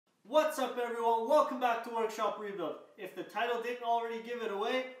What's up everyone, welcome back to Workshop Rebuild. If the title didn't already give it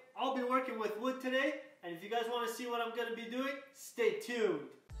away, I'll be working with wood today, and if you guys want to see what I'm going to be doing, stay tuned.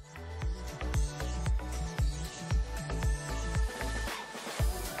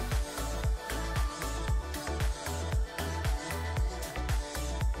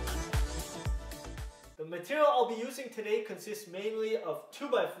 The material I'll be using today consists mainly of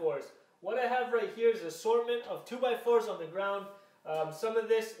 2x4s. What I have right here is an assortment of 2x4s on the ground. Some of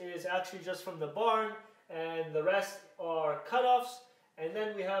this is actually just from the barn, and the rest are cutoffs. And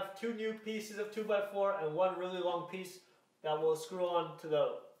then we have two new pieces of 2x4 and one really long piece that will screw on to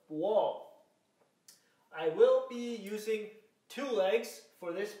the wall. I will be using two legs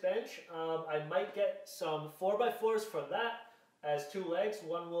for this bench. I might get some 4x4s for that as two legs.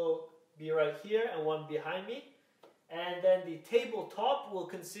 One will be right here and one behind me. And then the tabletop will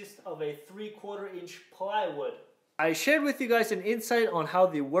consist of a 3/4 inch plywood. I shared with you guys an insight on how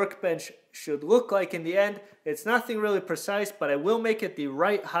the workbench should look like in the end. It's nothing really precise, but I will make it the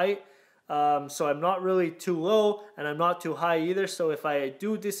right height. So I'm not really too low and I'm not too high either. So if I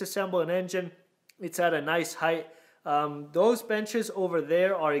do disassemble an engine, it's at a nice height. Those benches over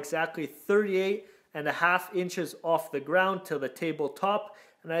there are exactly 38.5 inches off the ground to the tabletop.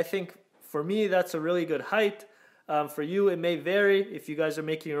 And I think for me, that's a really good height. For you, it may vary if you guys are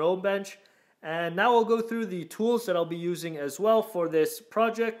making your own bench. And now I'll go through the tools that I'll be using as well for this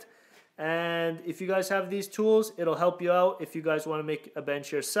project. And if you guys have these tools, it'll help you out if you guys want to make a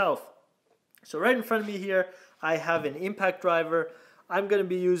bench yourself. So right in front of me here, I have an impact driver. I'm going to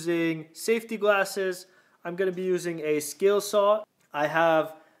be using safety glasses. I'm going to be using a scale saw. I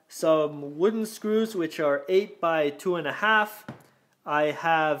have some wooden screws, which are 8 by 2.5. I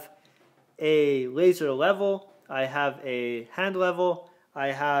have a laser level. I have a hand level.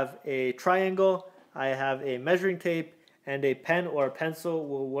 I have a triangle, I have a measuring tape, and a pen or a pencil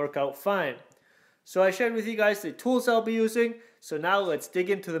will work out fine. So I shared with you guys the tools I'll be using. So now let's dig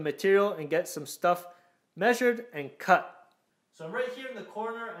into the material and get some stuff measured and cut. So I'm right here in the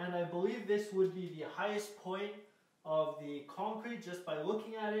corner, and I believe this would be the highest point of the concrete just by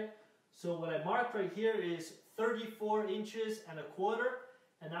looking at it. So what I marked right here is 34 inches and a quarter.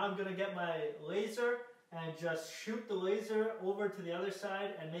 And now I'm going to get my laser and just shoot the laser over to the other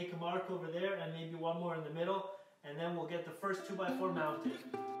side and make a mark over there and maybe one more in the middle, and then we'll get the first 2x4 mounted.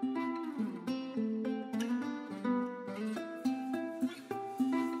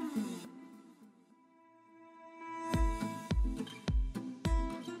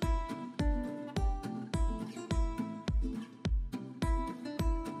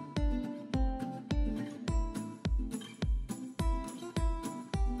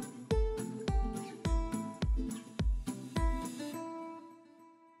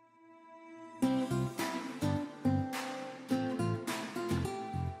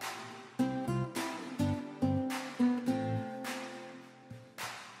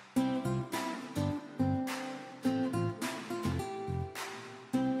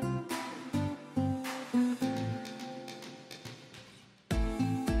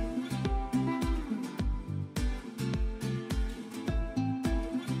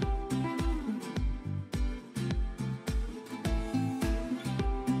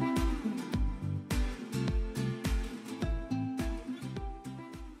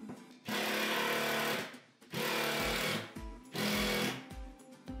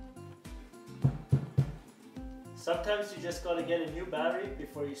 Sometimes you just gotta get a new battery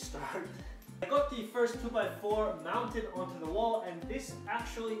before you start. I got the first 2x4 mounted onto the wall, and this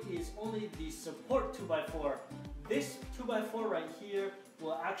actually is only the support 2x4. This 2x4 right here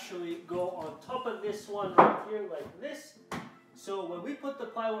will actually go on top of this one right here like this. So when we put the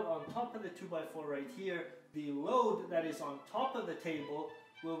plywood on top of the 2x4 right here, the load that is on top of the table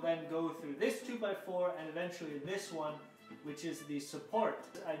will then go through this 2x4 and eventually this one, which is the support.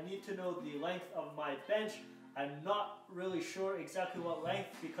 I need to know the length of my bench. I'm not really sure exactly what length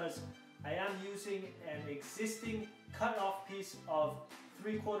because I am using an existing cut-off piece of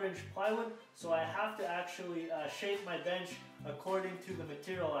 3/4 inch plywood, so I have to actually shape my bench according to the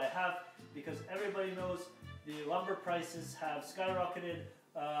material I have, because everybody knows the lumber prices have skyrocketed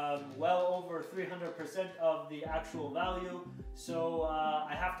well over 300% of the actual value. So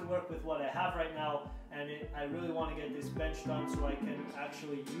I have to work with what I have right now, and I really want to get this bench done so I can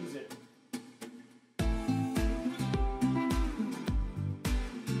actually use it.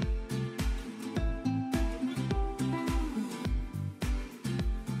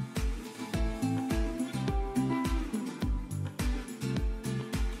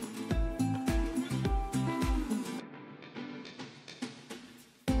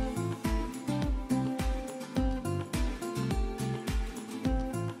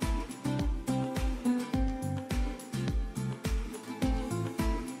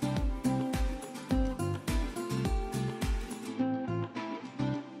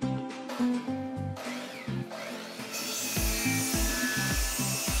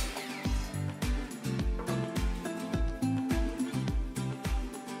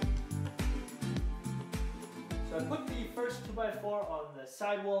 put the first 2x4 on the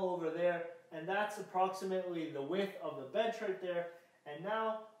side wall over there, and that's approximately the width of the bench right there. And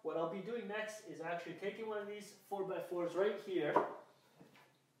now what I'll be doing next is actually taking one of these 4x4s right here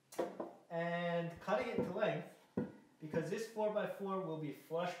and cutting it to length, because this 4x4 will be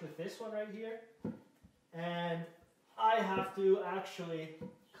flush with this one right here, and I have to actually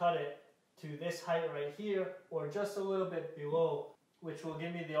cut it to this height right here, or just a little bit below, which will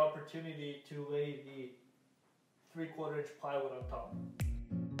give me the opportunity to lay the 3/4 inch plywood on top.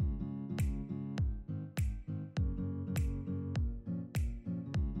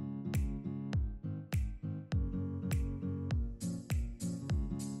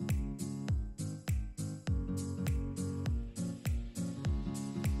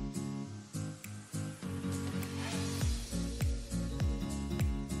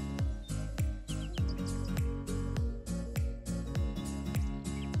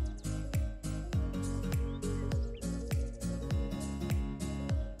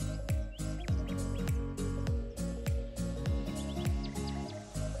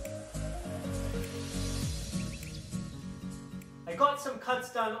 I got some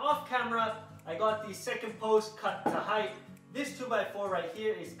cuts done off camera. I got the second post cut to height. This 2x4 right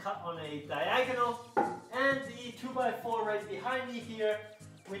here is cut on a diagonal, and the 2x4 right behind me here,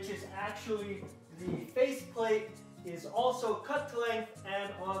 which is actually the face plate, is also cut to length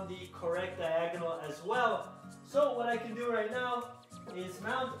and on the correct diagonal as well. So what I can do right now is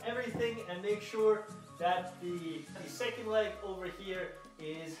mount everything and make sure that the second leg over here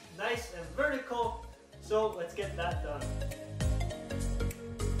is nice and vertical. So let's get that done.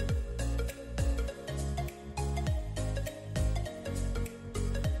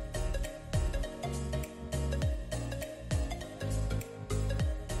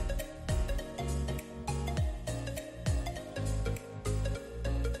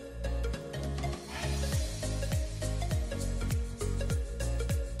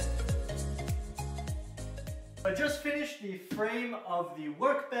 I just finished the frame of the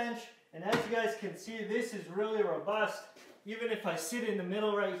workbench, and as you guys can see, this is really robust. Even if I sit in the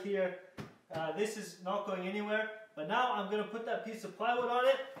middle right here, this is not going anywhere. But now I'm going to put that piece of plywood on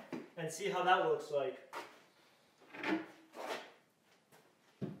it and see how that looks like.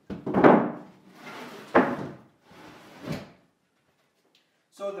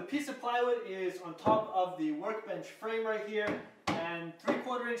 So the piece of plywood is on top of the workbench frame right here, and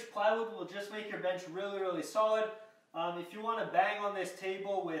 3/4 inch plywood will just make your bench really solid. If you want to bang on this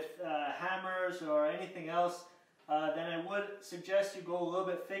table with hammers or anything else, then I would suggest you go a little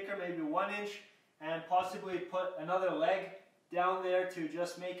bit thicker, maybe 1 inch, and possibly put another leg down there to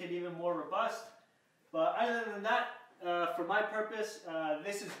just make it even more robust. But other than that, for my purpose,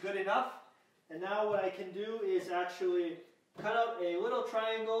 this is good enough. And now what I can do is actually cut out a little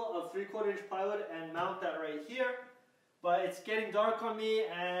triangle of 3/4 inch plywood and mount that right here. But it's getting dark on me,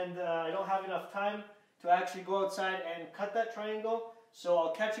 and I don't have enough time to actually go outside and cut that triangle. So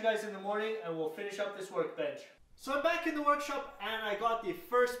I'll catch you guys in the morning and we'll finish up this workbench. So I'm back in the workshop, and I got the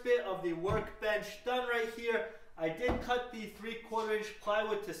first bit of the workbench done right here. I did cut the 3/4 inch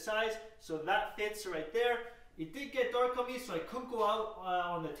plywood to size, so that fits right there. It did get dark on me, so I couldn't go out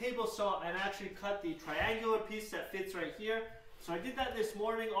on the table saw and actually cut the triangular piece that fits right here. So I did that this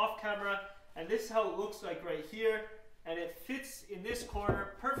morning off camera, and this is how it looks like right here. And it fits in this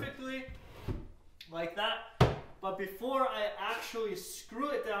corner perfectly, like that. But before I actually screw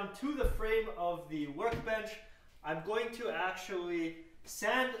it down to the frame of the workbench, I'm going to actually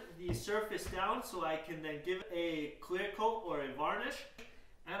sand the surface down so I can then give a clear coat or a varnish.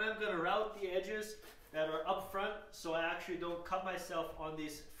 And I'm going to route the edges that are up front so I actually don't cut myself on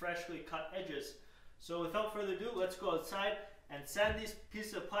these freshly cut edges. So without further ado, let's go outside and sand these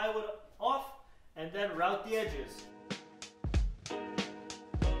pieces of plywood off and then route the edges.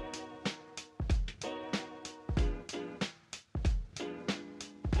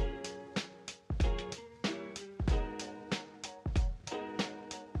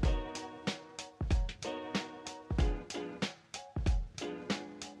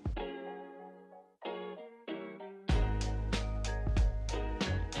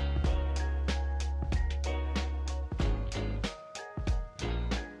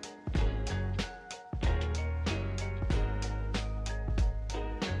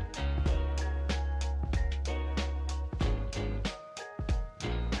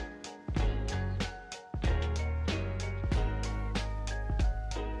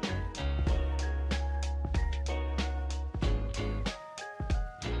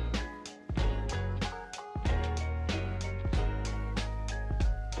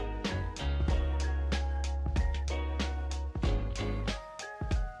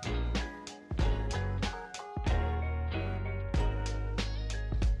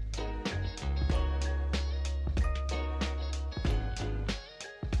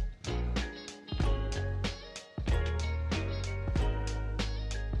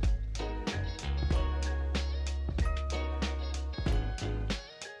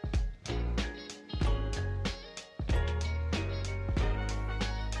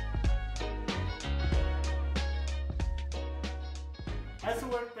 As the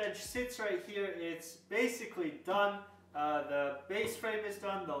workbench sits right here, it's basically done. The base frame is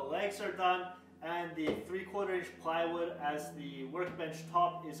done, the legs are done, and the 3/4 inch plywood as the workbench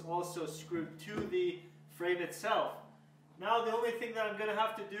top is also screwed to the frame itself. Now the only thing that I'm going to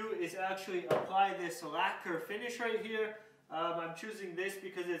have to do is actually apply this lacquer finish right here. I'm choosing this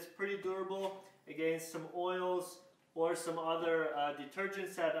because it's pretty durable against some oils or some other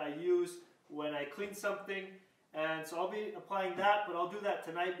detergents that I use when I clean something. And so I'll be applying that, but I'll do that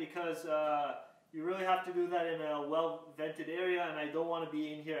tonight because you really have to do that in a well-vented area, and I don't want to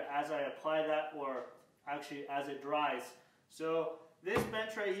be in here as I apply that, or actually as it dries. So this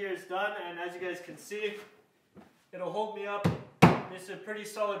bench right here is done, and as you guys can see, it'll hold me up. This is a pretty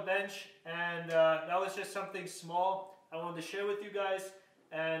solid bench, and that was just something small I wanted to share with you guys.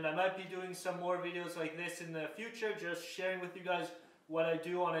 And I might be doing some more videos like this in the future, just sharing with you guys what I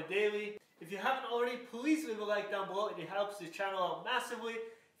do on a daily. If you haven't already, please leave a like down below. It helps this channel out massively.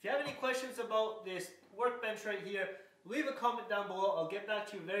 If you have any questions about this workbench right here, leave a comment down below. I'll get back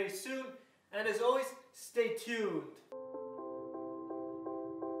to you very soon. And as always, stay tuned.